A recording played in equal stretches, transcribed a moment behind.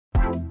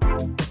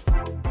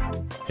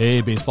Hey,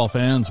 baseball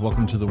fans,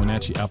 welcome to the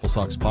Wenatchee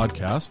AppleSox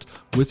podcast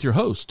with your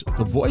host,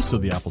 the voice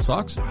of the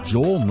AppleSox,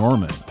 Joel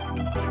Norman.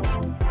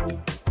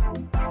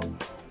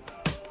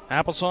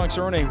 AppleSox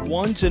earn a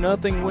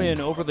 1-0 win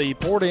over the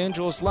Port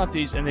Angeles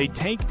Lefties, and they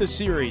take the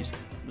series.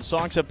 The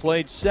Sox have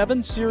played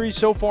 7 series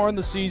so far in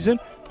the season.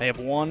 They have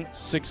won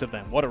 6 of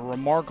them. What a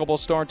remarkable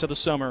start to the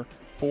summer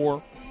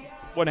for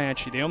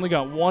Wenatchee. They only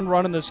got 1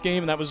 run in this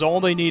game, and that was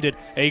all they needed.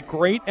 A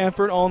great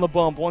effort on the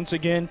bump once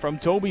again from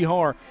Toby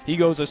Haarer. He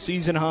goes a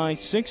season-high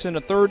 6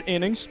 1/3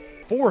 innings,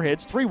 4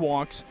 hits, 3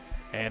 walks,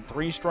 and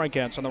 3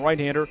 strikeouts on the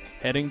right-hander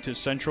heading to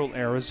Central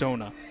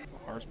Arizona.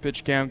 Haarer's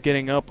pitch count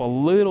getting up a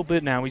little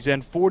bit now. He's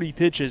had 40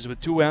 pitches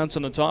with 2 outs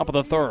in the top of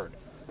the 3rd.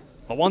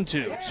 The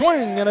 1-2,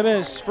 swing and a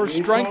miss for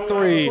strike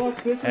 3,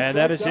 and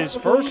that is his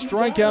first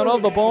strikeout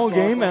of the ball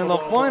game and the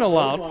final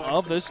out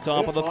of this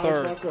top of the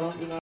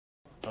 3rd.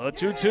 A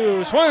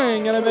 2-2,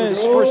 swing and a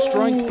miss for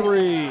strike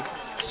 3.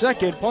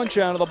 Second punch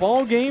out of the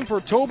ball game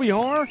for Toby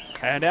Haarer,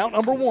 and out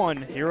number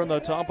 1 here in the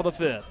top of the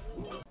 5th.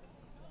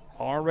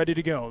 Haarer ready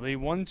to go. The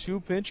 1-2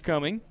 pitch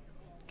coming.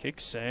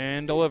 Kicks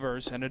and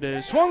delivers, and it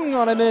is swung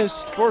on a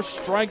miss for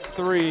strike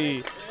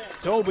 3.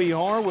 Toby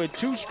Haarer with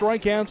 2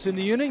 strikeouts in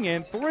the inning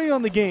and 3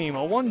 on the game.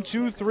 A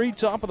 1-2-3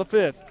 top of the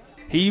 5th.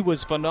 He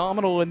was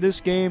phenomenal in this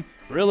game,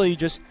 really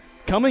just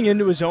coming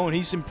into his own.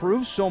 He's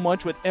improved so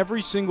much with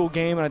every single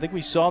game, and I think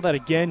we saw that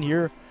again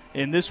here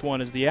in this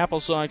one as the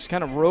AppleSox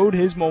kind of rode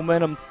his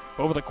momentum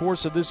over the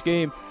course of this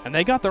game, and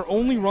they got their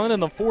only run in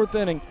the 4th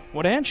inning.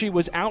 Wenatchee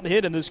was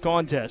out-hit in this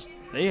contest.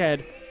 They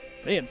had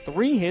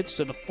 3 hits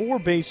to the 4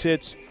 base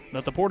hits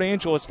that the Port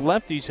Angeles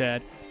Lefties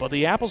had, but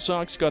the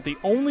AppleSox got the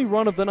only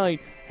run of the night,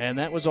 and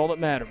that was all that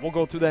mattered. We'll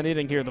go through that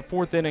inning here. The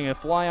 4th inning, a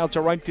fly out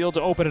to right field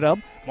to open it up.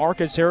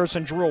 Marcus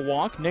Harrison drew a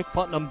walk. Nick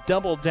Putnam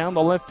doubled down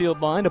the left field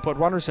line to put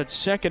runners at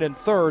 2nd and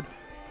 3rd.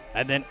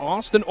 And then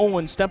Austin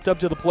Owen stepped up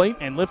to the plate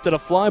and lifted a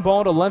fly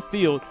ball to left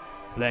field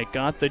that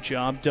got the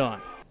job done.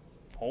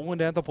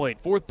 Ohland at the plate,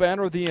 4th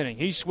batter of the inning.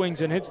 He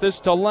swings and hits this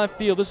to left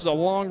field. This is a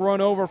long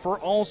run over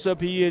for Alsop.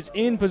 He is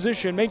in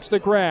position, makes the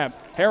grab.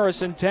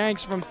 Harrison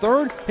tags from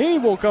 3rd. He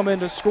will come in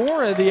to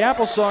score, and the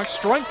AppleSox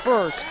strike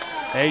first.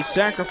 A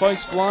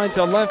sacrifice fly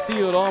to left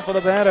field off of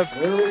the bat of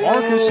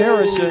Marcus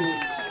Harrison,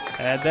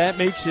 and that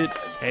makes it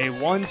a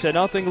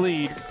 1-0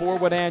 lead for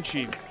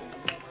Wenatchee.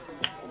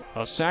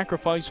 A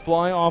sacrifice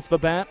fly off the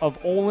bat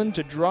of Ohland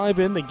to drive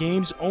in the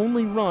game's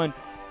only run,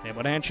 and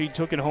Wenatchee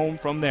took it home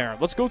from there.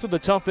 Let's go through the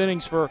tough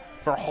innings for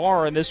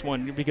Haarer in this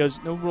one because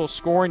no real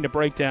scoring to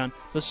break down.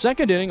 The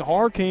 2nd inning,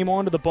 Haarer came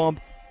onto the bump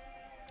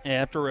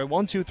after a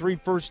 1-2-3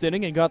 first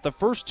inning and got the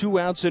first 2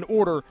 outs in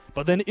order,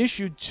 but then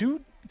issued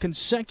 2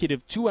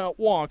 consecutive 2-out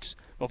walks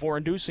before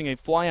inducing a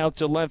fly out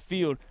to left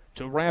field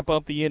to wrap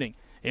up the inning.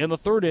 In the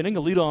 3rd inning,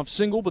 a leadoff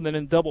single, but then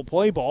in double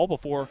play ball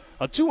before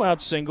a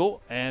 2-out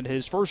single and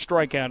his first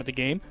strikeout of the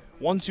game.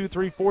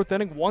 1-2-3 4th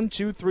inning,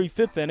 1-2-3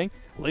 5th inning,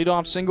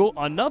 leadoff single,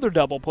 another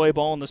double play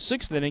ball in the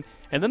 6th inning,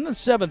 and then the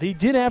 7th, he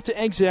did have to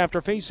exit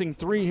after facing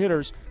 3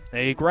 hitters.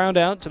 A ground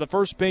out to the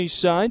first base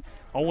side.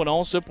 Owen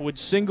Alsop would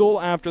single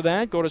after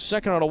that, go to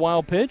 2nd on a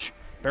wild pitch.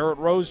 Barrett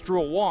Rose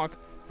drew a walk,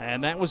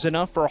 and that was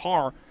enough for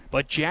Haarer.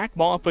 But Jack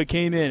Moffa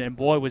came in, and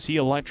boy, was he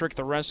electric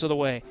the rest of the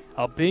way.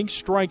 A big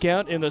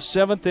strikeout in the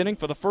 7th inning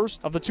for the first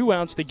of the 2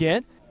 outs to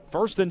get.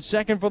 1st and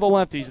 2nd for the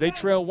Lefties. They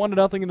trail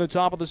 1-0 in the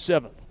top of the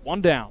 7th.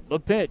 1 down, the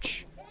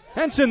pitch.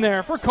 Henson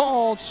there for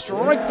called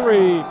strike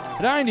 3.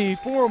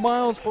 94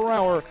 miles per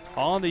hour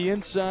on the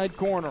inside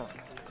corner.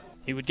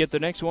 He would get the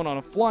next one on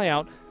a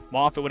flyout.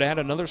 Moffa would add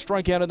another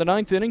strikeout in the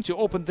 9th inning to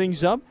open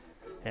things up,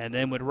 and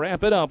then would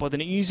wrap it up with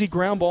an easy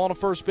ground ball to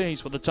first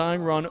base with a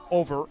tying run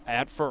over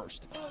at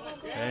first.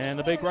 And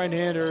the big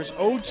right-handers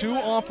 0-2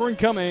 offering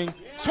coming.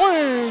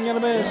 Swing and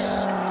a miss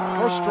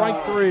for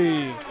strike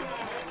 3.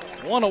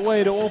 1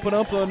 away to open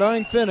up the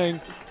 9th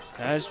inning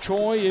as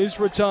Choi is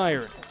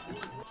retired.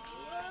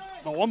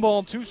 A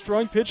 1-2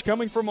 strike pitch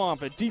coming from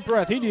Moffa. Deep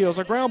breath. He deals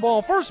a ground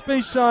ball first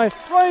base side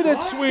right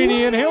at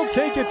Sweeney, and he'll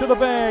take it to the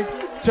bag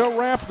to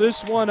wrap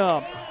this one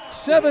up.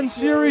 7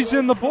 series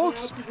in the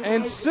books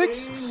and 6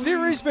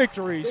 series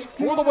victories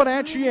for the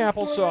Wenatchee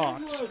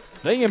AppleSox.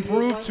 They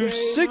improve to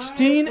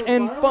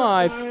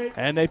 16-5,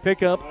 and they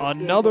pick up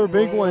another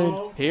big win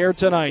here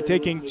tonight,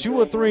 taking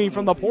 2 of 3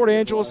 from the Port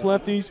Angeles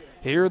Lefties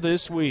here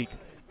this week.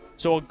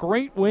 So a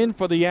great win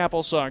for the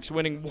AppleSox,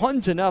 winning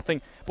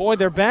 1-0. Boy,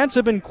 their bats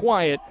have been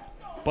quiet,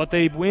 but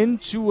they win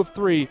 2 of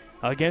 3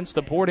 against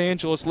the Port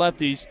Angeles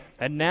Lefties.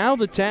 And now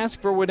the task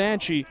for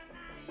Wenatchee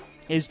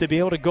is to be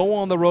able to go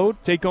on the road,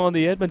 take on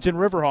the Edmonton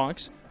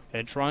Riverhawks,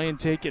 and try and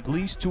take at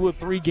least 2 of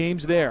 3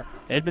 games there.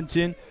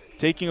 Edmonton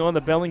taking on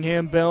the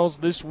Bellingham Bells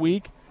this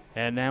week,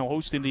 and now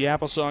hosting the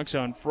AppleSox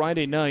on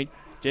Friday night.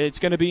 It's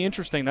going to be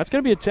interesting. That's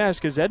going to be a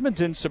test because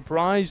Edmonton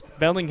surprised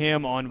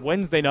Bellingham on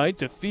Wednesday night,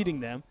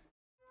 defeating them.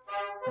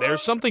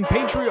 There's something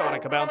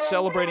patriotic about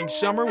celebrating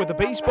summer with a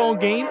baseball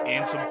game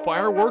and some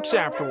fireworks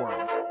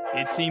afterward.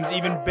 It seems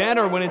even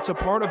better when it's a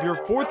part of your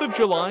 4th of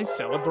July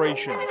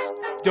celebrations.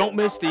 Don't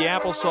miss the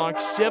AppleSox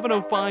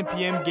 7:05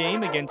 p.m.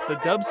 game against the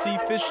Dub C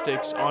Fish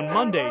Sticks on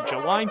Monday,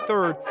 July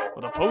 3rd,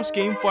 with a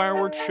post-game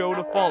fireworks show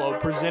to follow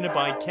presented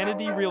by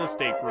Kennedy Real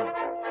Estate Group.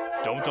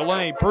 Don't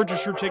delay.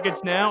 Purchase your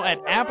tickets now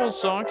at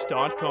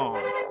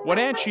AppleSox.com.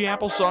 Wenatchee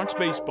AppleSox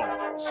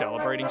Baseball,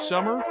 celebrating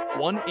summer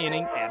one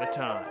inning at a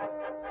time.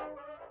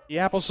 The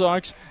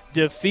AppleSox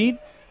defeat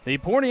the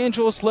Port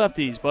Angeles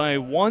Lefties by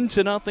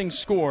 1-0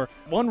 score.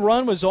 One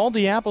run was all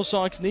the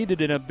AppleSox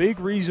needed, and a big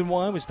reason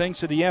why was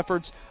thanks to the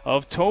efforts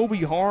of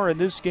Toby Haarer in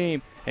this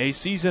game. A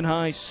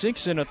season-high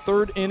 6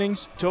 1/3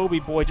 innings. Toby,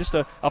 boy, just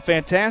a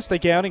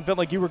fantastic outing. Felt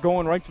like you were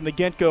going right from the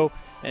get-go,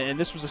 and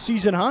this was a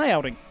season-high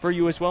outing for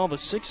you as well. The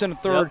 6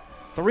 1/3,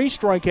 Yep. 3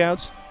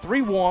 strikeouts,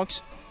 3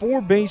 walks, 4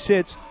 base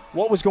hits.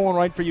 What was going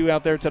right for you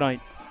out there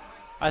tonight?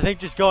 I think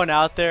just going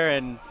out there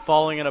and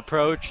following an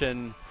approach,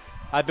 and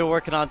I've been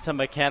working on some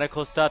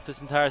mechanical stuff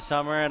this entire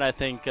summer, and I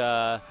think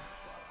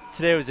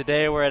today was a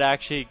day where it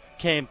actually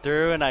came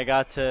through and I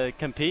got to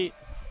compete.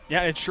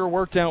 Yeah, it sure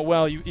worked out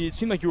well. It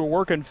seemed like you were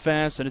working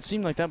fast, and it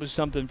seemed like that was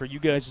something for you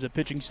guys as a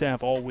pitching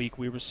staff all week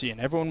we were seeing.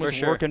 Everyone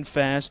was working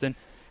fast, and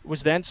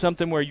was that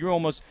something where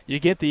you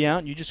get the out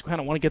and you just kind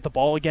of want to get the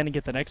ball again and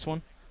get the next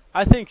one?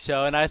 I think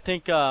so, and I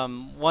think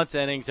once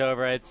the inning's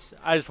over,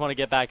 I just want to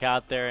get back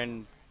out there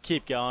and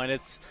keep going.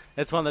 It's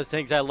one of those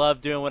things. I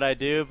love doing what I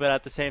do, but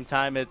at the same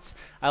time,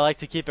 I like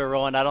to keep it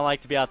rolling. I don't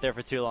like to be out there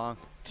for too long.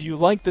 Do you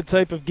like the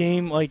type of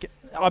game, like,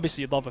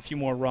 obviously you'd love a few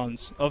more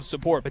runs of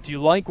support, but do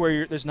you like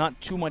where there's not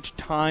too much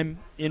time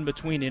in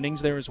between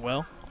innings there as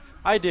well?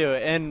 I do,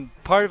 and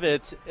part of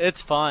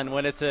it's fun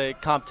when it's a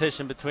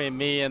competition between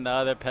me and the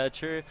other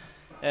pitcher,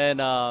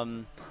 and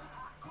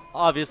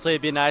obviously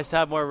it'd be nice to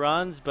have more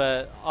runs,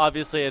 but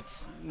obviously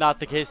it's not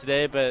the case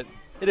today, but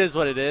it is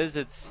what it is.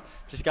 It's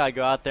just got to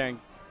go out there and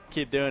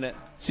keep doing it.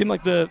 Seemed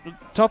like the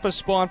toughest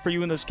spot for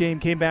you in this game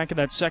came back in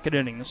that second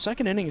inning. The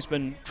second inning has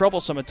been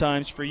troublesome at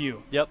times for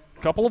you. Yep.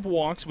 Couple of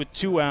walks with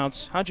 2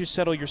 outs. How'd you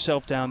settle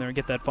yourself down there and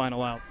get that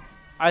final out?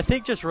 I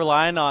think just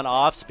relying on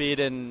off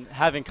speed and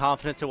having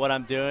confidence in what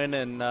I'm doing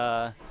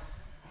and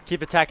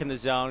keep attacking the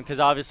zone, because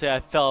obviously I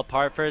fell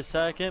apart for a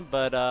second,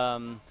 but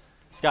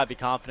just got to be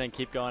confident and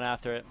keep going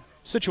after it.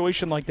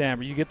 Situation like that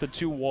where you get the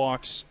 2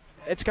 walks,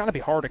 it's got to be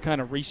hard to kind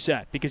of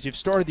reset because you've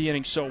started the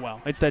inning so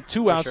well. It's that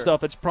 2-out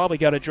stuff that's probably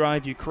got to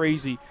drive you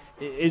crazy.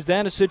 Is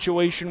that a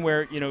situation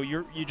where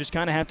you just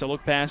kind of have to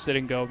look past it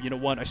and go, you know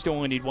what, I still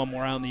only need 1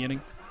 more out in the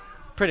inning?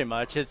 Pretty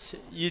much.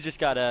 You just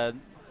got to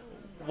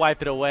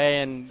wipe it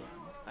away and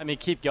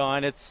keep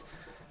going. It's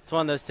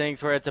one of those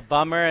things where it's a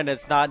bummer and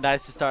it's not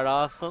nice to start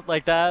off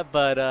like that,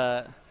 but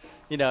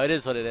it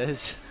is what it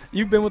is.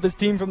 You've been with this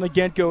team from the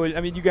get-go.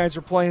 You guys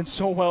are playing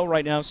so well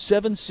right now.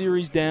 7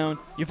 series down.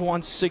 You've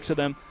won 6 of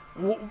them.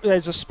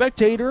 As a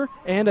spectator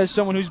and as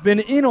someone who's been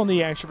in on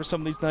the action for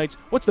some of these nights,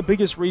 what's the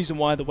biggest reason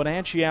why the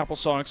Wenatchee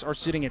AppleSox are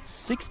sitting at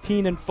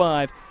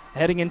 16-5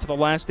 heading into the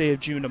last day of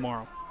June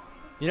tomorrow?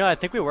 I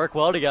think we work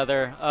well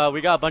together.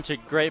 We got a bunch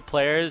of great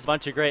players, a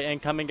bunch of great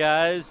incoming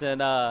guys,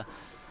 and I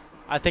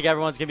think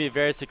everyone's going to be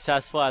very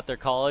successful at their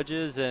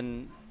colleges.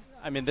 And,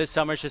 this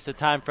summer is just a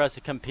time for us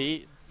to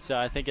compete, so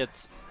I think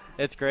it's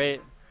great.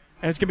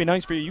 And it's going to be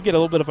nice for you. You get a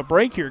little bit of a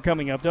break here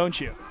coming up, don't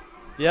you?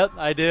 Yep,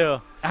 I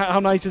do. How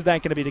nice is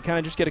that going to be to kind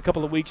of just get a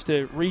couple of weeks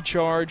to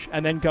recharge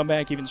and then come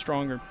back even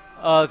stronger?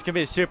 Oh, it's going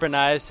to be super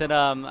nice, and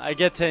I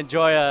get to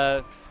enjoy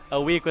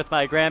a week with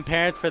my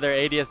grandparents for their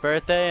 80th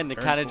birthday and to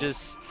kind of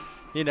just,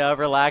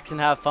 relax and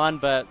have fun.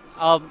 But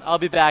I'll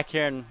be back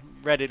here and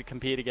ready to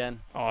compete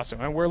again.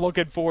 Awesome, and we're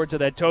looking forward to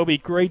that, Toby.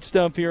 Great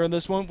stuff here in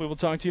this one. We will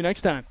talk to you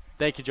next time.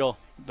 Thank you, Joel.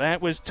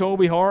 That was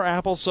Toby Haarer,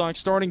 AppleSox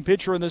starting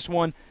pitcher in this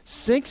one.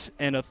 6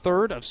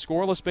 1/3 of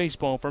scoreless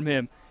baseball from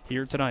him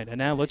here tonight. And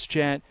now let's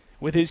chat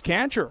with his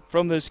catcher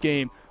from this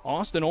game,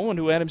 Austin Ohland,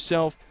 who had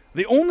himself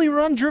the only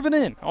run driven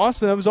in.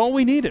 Austin, that was all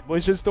we needed,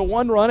 was just the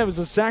 1 run. It was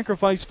a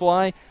sacrifice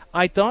fly.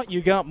 I thought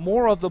you got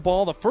more of the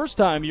ball the first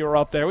time you were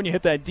up there when you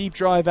hit that deep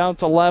drive out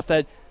to left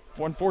that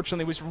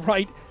unfortunately was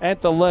right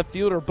at the left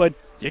fielder, but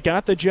you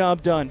got the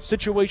job done.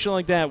 Situation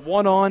like that,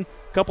 1 on,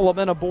 couple of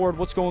men aboard.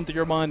 What's going through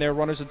your mind there,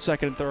 runners at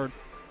second and third?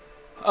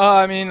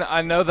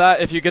 I know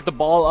that if you get the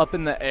ball up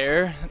in the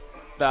air,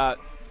 that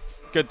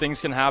good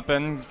things can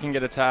happen. You can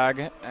get a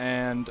tag.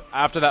 And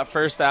after that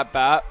first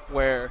at-bat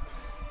where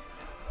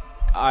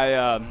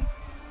I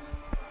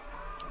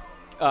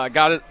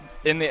got it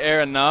in the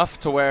air enough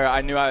to where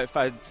I knew if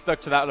I stuck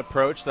to that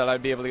approach that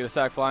I'd be able to get a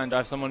sac fly and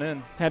drive someone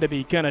in. Had to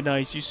be kind of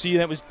nice. You see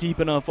that was deep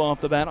enough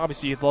off the bat.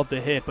 Obviously, you'd love to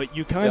hit, but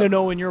you kind of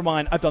know in your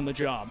mind, I've done the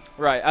job.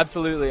 Right,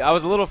 absolutely. I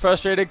was a little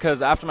frustrated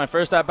because after my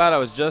first at-bat, I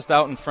was just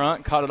out in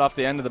front, caught it off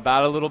the end of the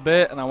bat a little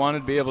bit, and I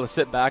wanted to be able to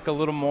sit back a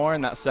little more in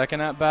that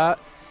second at-bat.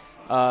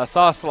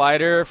 Saw a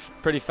slider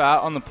pretty fat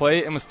on the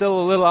plate and was still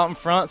a little out in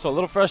front, so a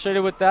little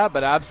frustrated with that,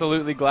 but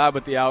absolutely glad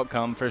with the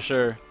outcome for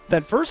sure.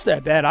 That first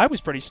at-bat, I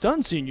was pretty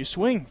stunned seeing you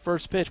swing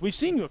first pitch. We've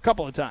seen you a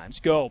couple of times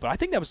go, but I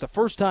think that was the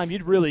first time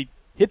you'd really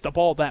hit the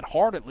ball that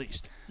hard at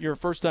least. your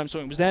first time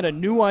swinging. Was that a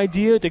new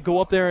idea to go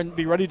up there and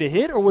be ready to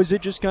hit, or was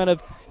it just kind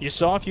of you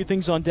saw a few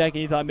things on deck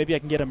and you thought maybe I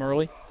can get them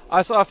early?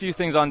 I saw a few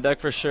things on deck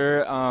for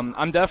sure.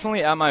 I'm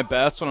definitely at my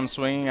best when I'm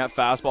swinging at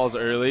fastballs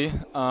early.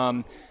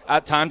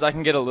 At times I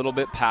can get a little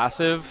bit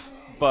passive,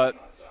 but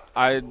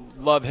I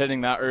love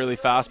hitting that early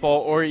fastball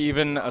or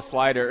even a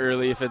slider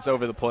early if it's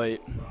over the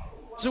plate.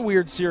 It's a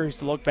weird series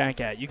to look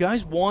back at. You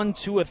guys won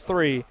 2 of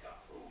 3.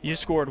 You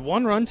scored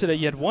 1 run today.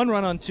 You had 1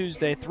 run on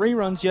Tuesday, 3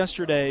 runs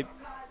yesterday.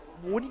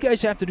 What do you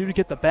guys have to do to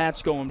get the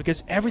bats going?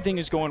 Because everything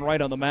is going right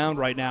on the mound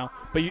right now.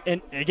 But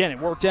and again, it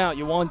worked out.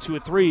 You won 2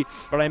 of 3,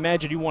 but I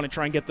imagine you want to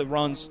try and get the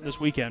runs this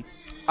weekend.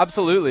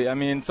 Absolutely. I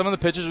mean, some of the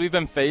pitchers we've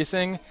been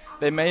facing,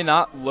 they may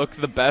not look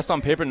the best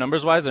on paper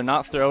numbers-wise. They're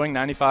not throwing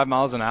 95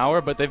 miles an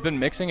hour, but they've been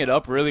mixing it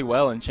up really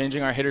well and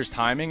changing our hitters'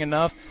 timing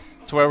enough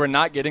to where we're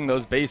not getting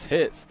those base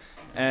hits.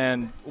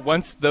 And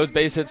once those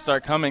base hits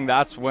start coming,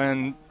 that's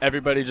when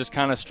everybody just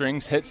kind of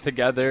strings hits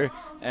together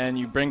and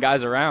you bring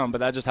guys around, but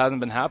that just hasn't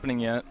been happening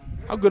yet.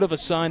 How good of a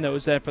sign, though,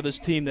 is that for this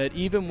team that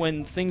even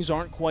when things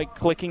aren't quite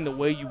clicking the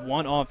way you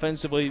want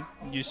offensively,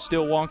 you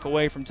still walk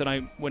away from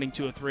tonight winning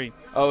 2 of 3?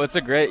 Oh, it's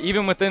a great –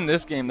 even within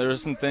this game, there were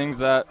some things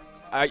that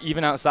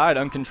even outside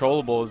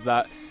uncontrollables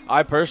that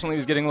I personally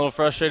was getting a little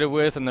frustrated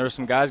with, and there were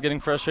some guys getting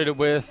frustrated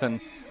with, and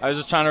I was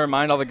just trying to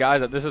remind all the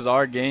guys that this is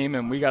our game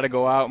and we got to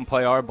go out and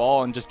play our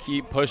ball and just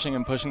keep pushing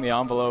and pushing the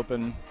envelope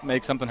and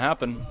make something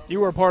happen. You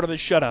were a part of the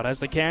shutout as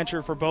the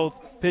catcher for both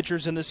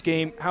pitchers in this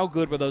game. How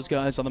good were those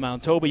guys on the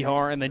mound? Toby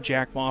Haarer and then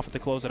Jack Moffett to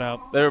close it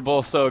out. They were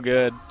both so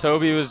good.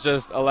 Toby was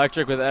just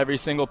electric with every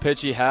single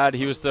pitch he had.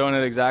 He was throwing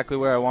it exactly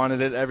where I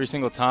wanted it every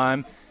single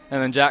time.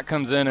 And then Jack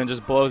comes in and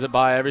just blows it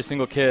by every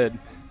single kid.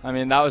 I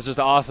mean, that was just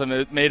awesome.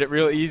 It made it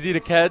real easy to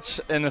catch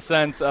in the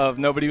sense of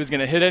nobody was going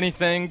to hit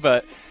anything,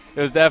 but it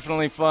was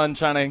definitely fun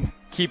trying to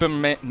keep him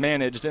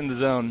managed in the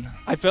zone.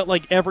 I felt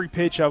like every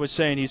pitch I was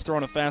saying he's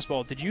throwing a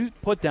fastball. Did you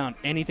put down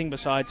anything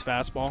besides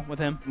fastball with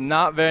him?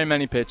 Not very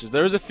many pitches.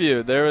 There was a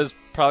few. There was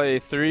probably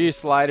 3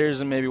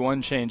 sliders and maybe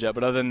 1 changeup,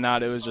 but other than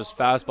that, it was just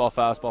fastball,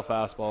 fastball,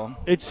 fastball.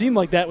 It seemed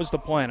like that was the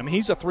plan. I mean,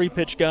 he's a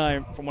 3-pitch guy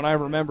from what I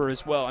remember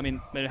as well. I mean,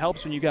 it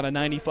helps when you got a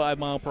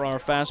 95-mile-per-hour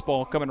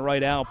fastball coming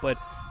right out, but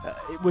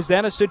was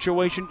that a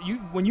situation,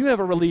 when you have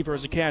a reliever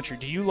as a catcher,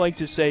 do you like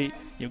to say,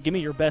 give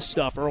me your best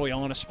stuff early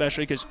on,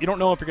 especially because you don't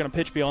know if you're going to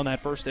pitch beyond that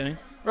first inning?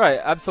 Right,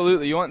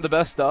 absolutely. You want the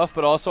best stuff,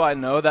 but also I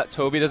know that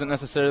Toby doesn't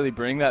necessarily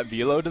bring that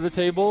velo to the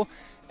table,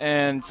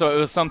 and so it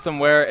was something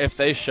where if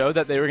they showed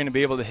that they were going to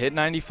be able to hit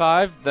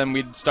 95, then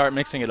we'd start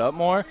mixing it up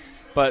more.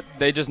 But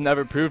they just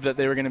never proved that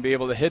they were going to be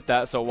able to hit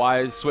that, so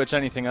why switch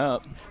anything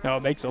up? No,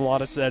 it makes a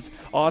lot of sense.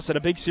 Austin, a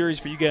big series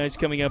for you guys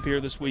coming up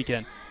here this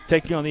weekend.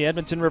 Taking on the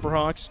Edmonton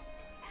Riverhawks.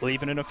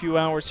 Leaving in a few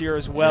hours here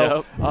as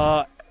well. Yep.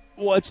 Well,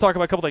 let's talk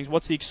about a couple things.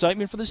 What's the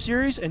excitement for the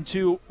series? And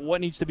 2, what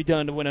needs to be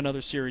done to win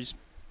another series?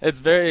 It's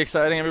very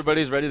exciting.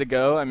 Everybody's ready to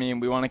go. I mean,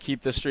 we want to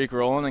keep the streak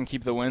rolling and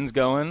keep the wins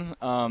going.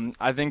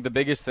 I think the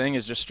biggest thing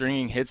is just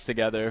stringing hits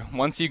together.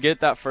 Once you get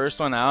that first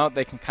one out,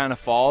 they can kind of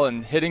fall,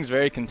 and hitting's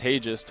very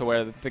contagious to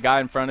where the guy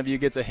in front of you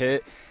gets a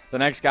hit. The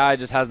next guy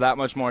just has that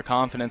much more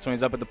confidence when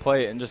he's up at the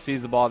plate and just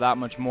sees the ball that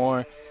much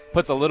more.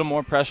 Puts a little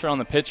more pressure on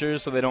the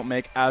pitchers so they don't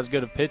make as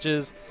good of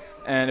pitches.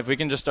 And if we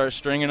can just start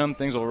stringing them,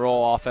 things will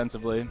roll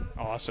offensively.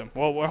 Awesome.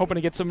 Well, we're hoping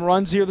to get some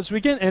runs here this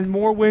weekend and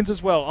more wins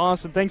as well.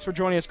 Austin, thanks for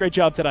joining us. Great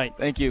job tonight.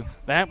 Thank you.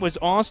 That was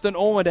Austin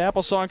Ohland,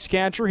 AppleSox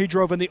catcher. He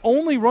drove in the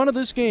only run of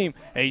this game,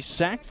 a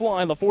sac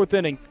fly in the 4th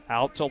inning,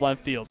 out to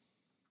left field.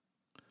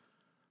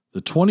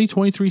 The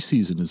 2023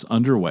 season is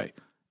underway,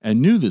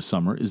 and new this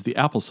summer is the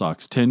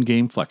AppleSox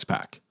 10-game Flex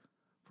Pack.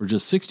 For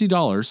just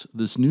 $60,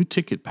 this new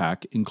ticket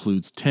pack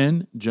includes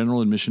 10 general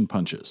admission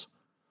punches.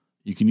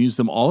 You can use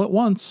them all at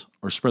once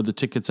or spread the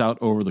tickets out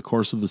over the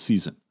course of the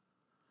season.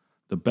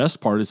 The best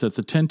part is that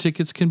the 10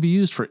 tickets can be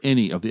used for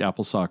any of the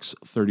AppleSox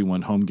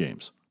 31 home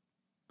games.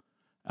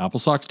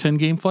 AppleSox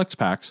 10-game Flex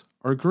Packs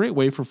are a great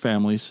way for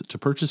families to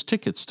purchase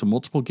tickets to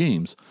multiple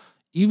games,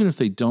 even if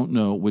they don't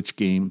know which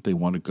game they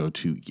want to go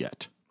to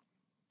yet.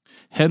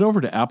 Head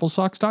over to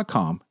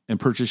AppleSox.com and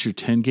purchase your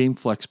 10-game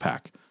Flex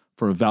Pack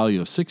for a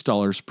value of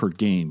 $6 per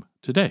game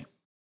today.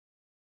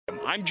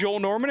 I'm Joel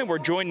Norman, and we're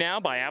joined now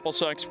by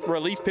AppleSox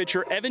relief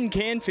pitcher Evan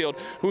Canfield,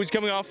 who is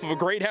coming off of a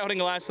great outing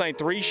last night,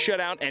 3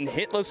 shutout and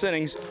hitless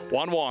innings,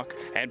 1 walk,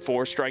 and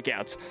 4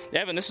 strikeouts.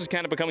 Evan, this is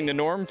kind of becoming the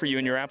norm for you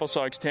in your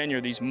AppleSox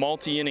tenure, these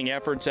multi-inning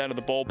efforts out of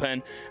the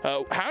bullpen.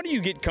 How do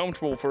you get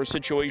comfortable for a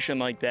situation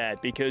like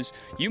that? Because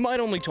you might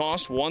only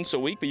toss once a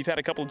week, but you've had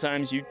a couple of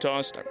times you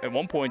tossed at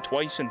one point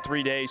twice in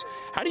 3 days.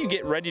 How do you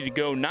get ready to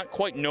go, not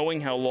quite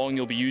knowing how long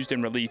you'll be used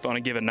in relief on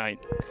a given night?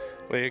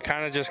 Well, you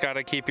kind of just got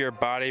to keep your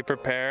body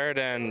prepared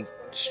and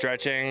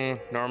stretching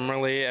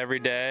normally every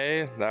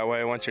day. That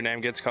way, once your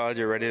name gets called,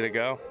 you're ready to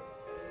go.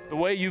 The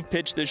way you've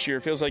pitched this year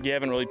feels like you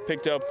haven't really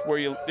picked up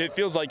it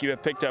feels like you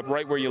have picked up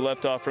right where you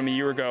left off from a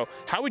year ago.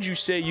 How would you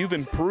say you've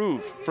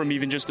improved from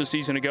even just the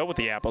season ago with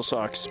the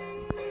AppleSox?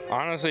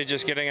 Honestly,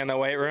 just getting in the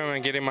weight room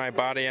and getting my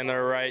body in the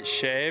right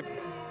shape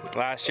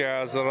Last year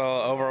I was a little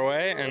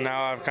overweight, and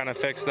now I've kind of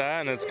fixed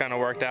that, and it's kind of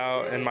worked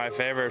out in my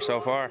favor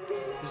so far.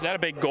 Was that a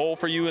big goal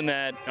for you in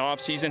that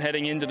off-season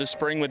heading into the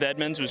spring with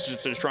Edmonds, was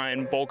just to try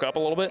and bulk up a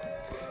little bit?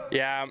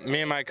 Yeah,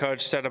 me and my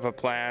coach set up a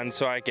plan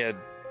so I could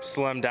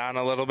slim down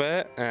a little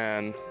bit,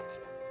 and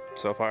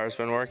so far it's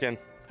been working.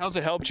 How's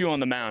it helped you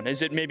on the mound?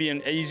 Is it maybe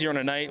easier on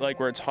a night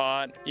like where it's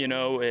hot,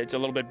 it's a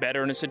little bit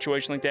better in a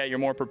situation like that, you're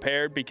more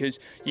prepared? Because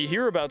you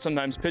hear about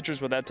sometimes pitchers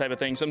with that type of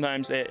thing,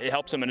 sometimes it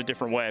helps them in a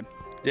different way.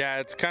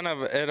 Yeah,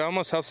 it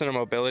almost helps in a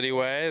mobility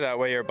way. That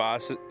way your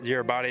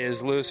body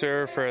is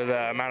looser for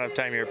the amount of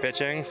time you're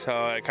pitching,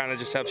 so it kind of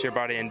just helps your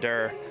body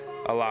endure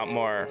a lot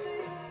more.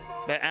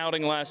 That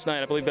outing last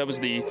night, I believe that was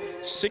the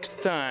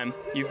 6th time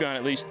you've gone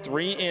at least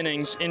 3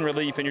 innings in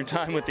relief in your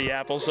time with the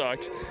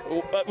AppleSox.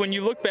 When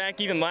you look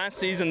back even last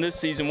season, this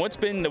season, what's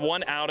been the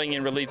one outing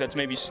in relief that's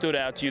maybe stood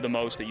out to you the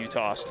most that you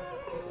tossed?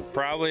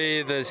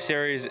 Probably the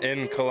series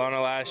in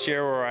Kelowna last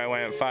year where I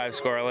went 5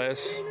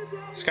 scoreless.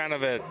 It's kind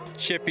of a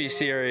chippy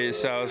series,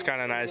 so it was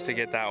kind of nice to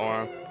get that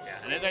one.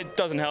 And it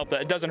doesn't help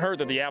that. It doesn't hurt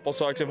that the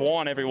AppleSox have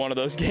won every one of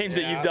those games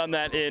that you've done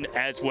that in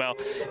as well.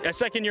 A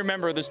second-year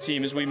member of this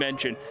team, as we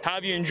mentioned. How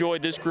have you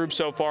enjoyed this group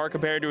so far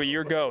compared to a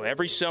year ago?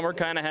 Every summer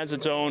kind of has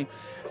its own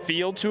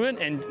feel to it,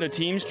 and the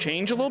teams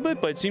change a little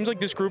bit, but it seems like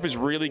this group is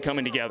really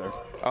coming together.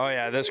 Oh,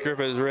 yeah, this group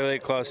is really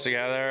close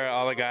together.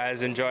 All the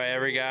guys enjoy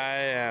every guy,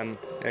 and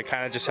it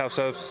kind of just helps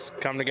us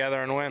come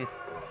together and win.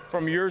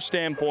 From your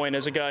standpoint,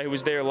 as a guy who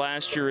was there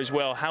last year as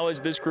well, how has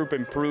this group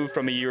improved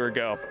from a year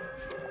ago?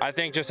 I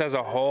think just as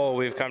a whole,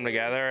 we've come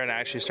together and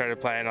actually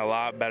started playing a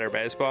lot better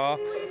baseball.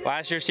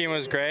 Last year's team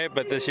was great,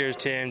 but this year's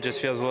team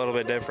just feels a little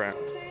bit different.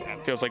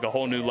 It feels like a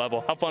whole new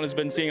level. How fun has it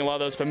been seeing a lot of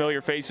those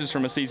familiar faces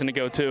from a season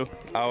ago, too?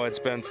 Oh, it's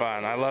been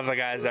fun. I love the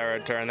guys that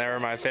returned. They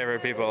were my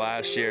favorite people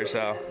last year,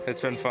 so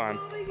it's been fun.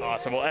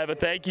 Awesome. Well, Evan,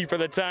 thank you for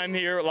the time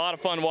here. A lot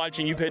of fun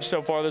watching you pitch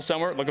so far this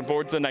summer. Looking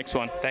forward to the next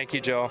one. Thank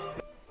you, Joel.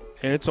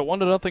 It's a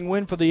 1-0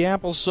 win for the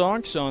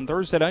AppleSox on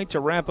Thursday night to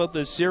wrap up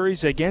this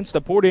series against the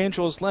Port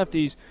Angeles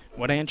Lefties.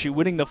 Wenatchee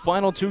winning the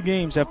final 2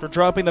 games after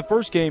dropping the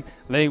first game.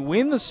 They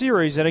win the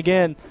series, and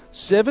again,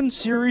 7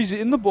 series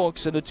in the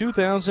books in the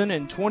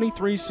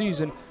 2023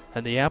 season,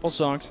 and the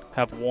AppleSox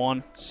have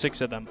won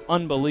 6 of them.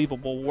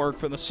 Unbelievable work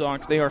for the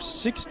Sox. They are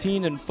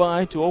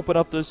 16-5 to open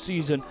up this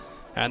season,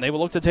 and they will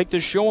look to take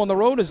this show on the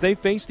road as they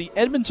face the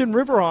Edmonton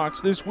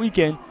Riverhawks this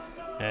weekend,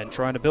 and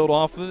trying to build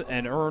off of it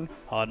and earn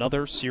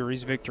another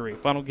series victory.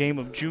 Final game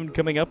of June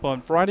coming up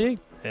on Friday,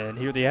 and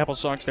here the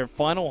AppleSox, their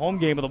final home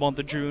game of the month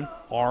of June,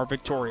 are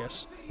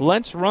victorious.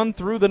 Let's run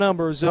through the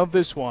numbers of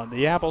this one.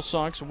 The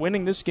AppleSox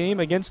winning this game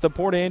against the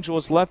Port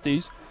Angeles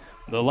Lefties.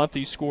 The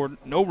Lefties scored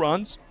no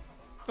runs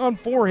on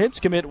 4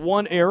 hits, commit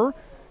 1 error,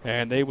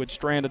 and they would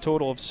strand a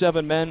total of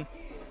 7 men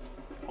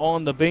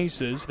on the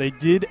bases. They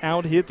did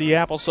out-hit the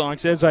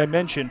AppleSox, as I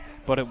mentioned,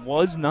 but it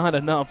was not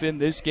enough in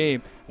this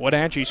game.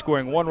 Wenatchee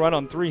scoring 1 run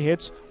on 3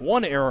 hits,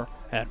 1 error,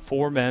 and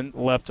 4 men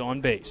left on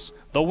base.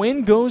 The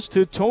win goes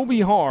to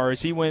Toby Haarer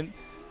as he went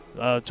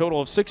a total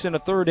of 6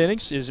 1/3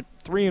 innings, is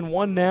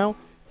 3-1 now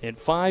in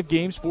 5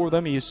 games for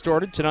them. He has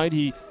started tonight.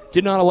 He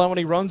did not allow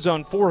any runs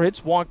on 4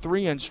 hits, walked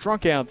 3, and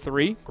struck out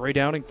 3. Great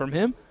outing from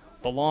him.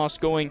 The loss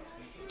going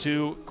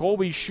to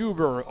Colby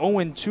Schuber,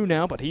 0-2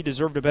 now, but he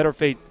deserved a better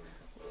fate.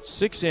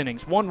 6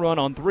 innings, 1 run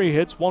on 3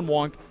 hits, 1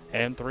 walk,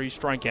 and 3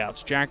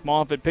 strikeouts. Jack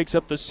Moffitt picks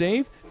up the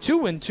save. 2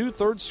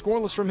 2/3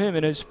 scoreless from him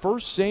in his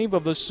first save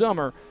of the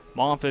summer.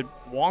 Moffitt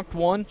walked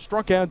 1,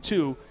 struck out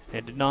 2,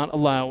 and did not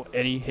allow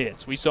any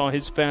hits. We saw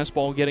his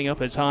fastball getting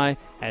up as high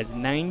as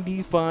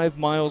 95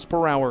 miles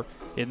per hour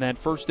in that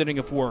first inning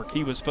of work.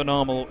 He was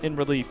phenomenal in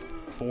relief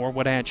for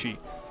Wenatchee.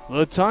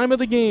 The time of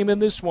the game in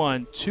this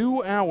one,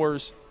 2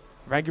 hours.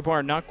 Beg your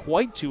pardon, not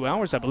quite 2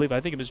 hours, I believe.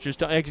 I think it was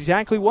just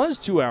exactly was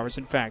 2 hours,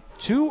 in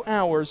fact. 2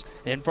 hours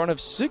in front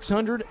of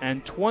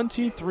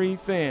 623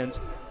 fans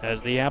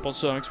as the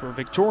AppleSox were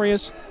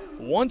victorious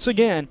once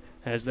again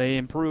as they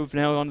improve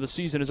now on the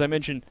season, as I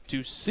mentioned, to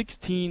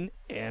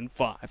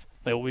 16-5.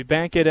 They will be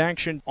back at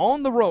action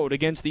on the road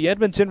against the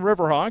Edmonton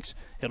Riverhawks.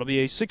 It'll be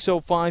a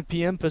 6:05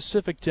 p.m.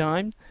 Pacific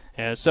time,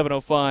 as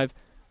 7:05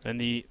 in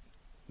the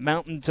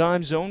Mountain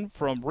Time Zone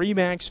from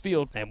Remax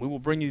Field, and we will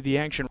bring you the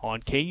action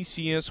on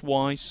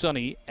KCSY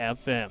Sunny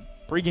FM.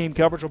 Pre-game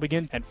coverage will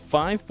begin at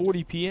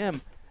 5:40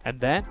 p.m., and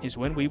that is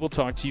when we will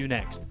talk to you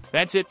next.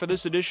 That's it for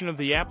this edition of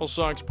the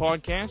AppleSox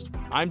Podcast.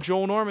 I'm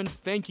Joel Norman,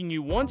 thanking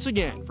you once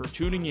again for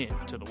tuning in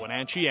to the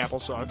Wenatchee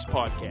AppleSox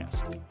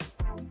Podcast.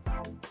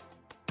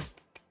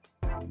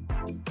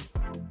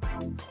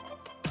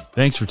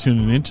 Thanks for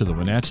tuning in to the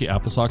Wenatchee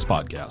AppleSox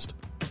Podcast.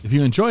 If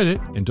you enjoyed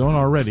it and don't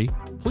already,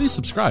 please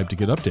subscribe to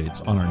get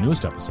updates on our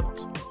newest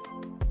episodes.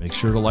 Make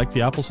sure to like the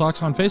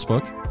AppleSox on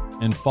Facebook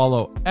and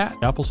follow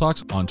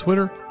 @AppleSox on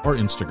Twitter or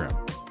Instagram.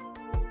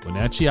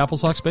 Wenatchee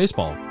AppleSox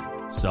Baseball,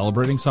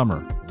 celebrating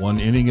summer 1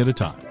 inning at a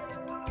time.